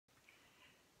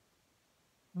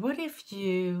What if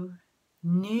you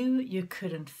knew you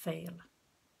couldn't fail?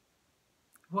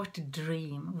 What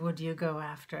dream would you go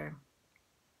after?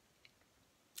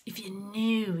 If you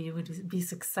knew you would be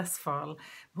successful,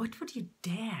 what would you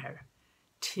dare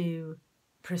to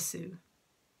pursue?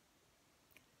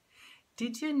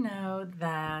 Did you know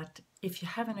that if you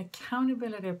have an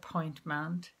accountability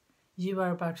appointment, you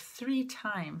are about 3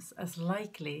 times as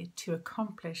likely to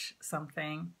accomplish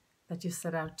something that you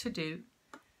set out to do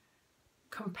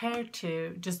compared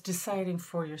to just deciding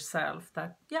for yourself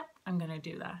that, yeah, I'm going to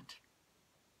do that?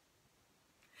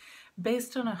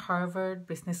 Based on a Harvard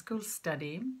Business School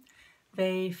study,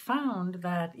 they found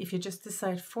that if you just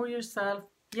decide for yourself,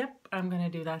 yep, I'm going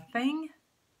to do that thing,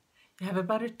 you have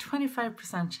about a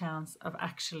 25% chance of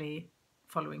actually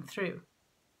following through.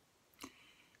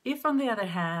 If, on the other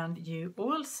hand, you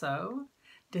also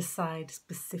decide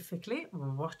specifically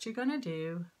what you're going to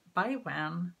do, by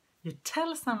when, you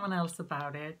tell someone else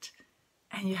about it,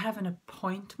 and you have an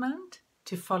appointment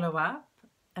to follow up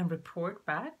and report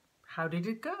back, how did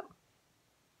it go?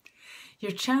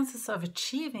 Your chances of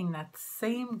achieving that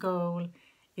same goal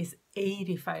is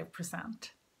 85%.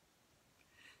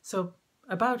 So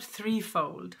about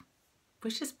 3-fold,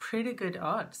 which is pretty good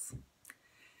odds.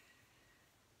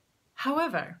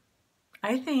 However,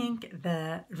 I think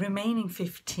the remaining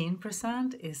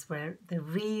 15% is where the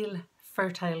real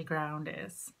fertile ground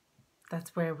is.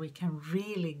 That's where we can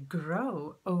really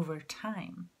grow over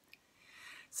time.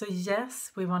 So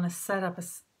yes, we want to set up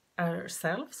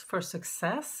ourselves for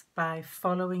success by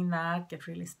following that, get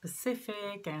really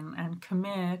specific and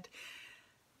commit.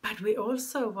 But we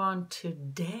also want to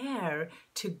dare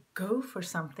to go for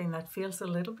something that feels a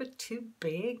little bit too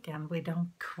big and we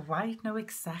don't quite know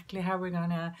exactly how we're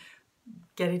going to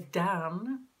get it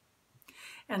done,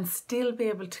 and still be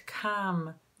able to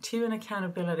come to an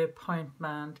accountability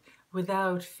appointment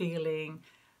without feeling,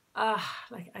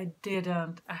 like I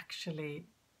didn't actually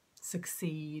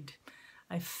succeed.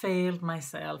 I failed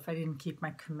myself. I didn't keep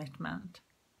my commitment.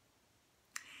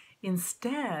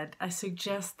 Instead, I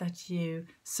suggest that you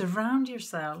surround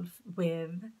yourself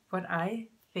with what I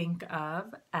think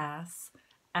of as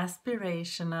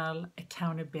Aspirational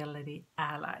Accountability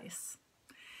Allies.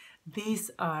 These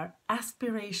are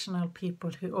aspirational people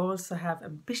who also have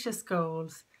ambitious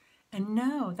goals and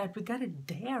know that we got to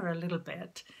dare a little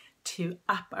bit to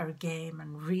up our game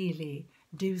and really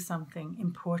do something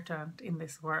important in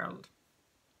this world.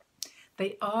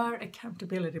 They are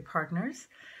accountability partners,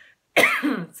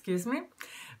 excuse me,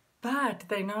 but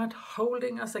they're not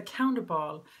holding us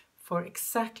accountable for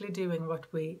exactly doing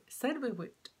what we said we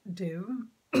would do,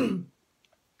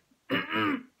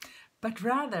 but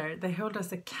rather they hold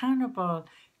us accountable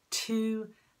to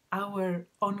our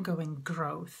ongoing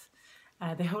growth.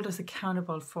 They hold us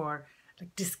accountable for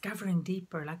discovering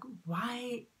deeper,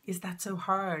 why is that so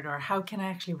hard, or how can I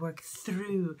actually work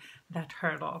through that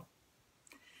hurdle?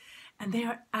 And they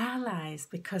are allies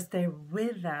because they're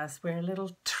with us. We're a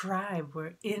little tribe.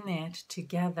 We're in it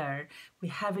together. We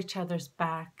have each other's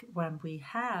back when we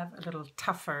have a little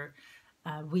tougher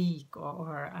week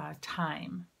or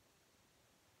time.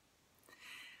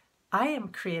 I am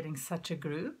creating such a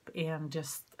group in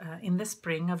the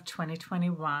spring of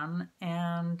 2021,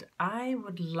 and I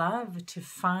would love to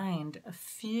find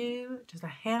just a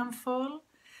handful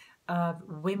of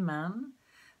women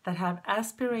that have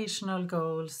aspirational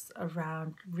goals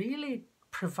around really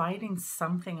providing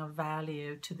something of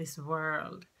value to this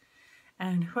world,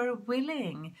 and who are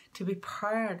willing to be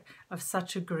part of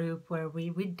such a group where we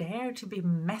dare to be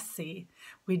messy,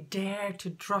 we dare to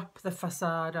drop the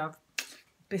facade of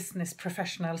business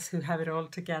professionals who have it all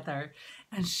together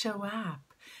and show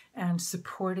up and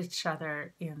support each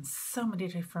other in so many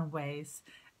different ways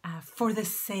for the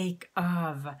sake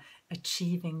of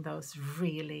achieving those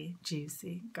really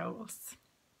juicy goals.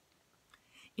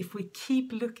 If we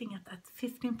keep looking at that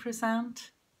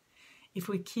 15%, if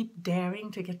we keep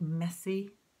daring to get messy,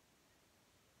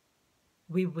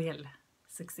 we will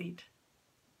succeed.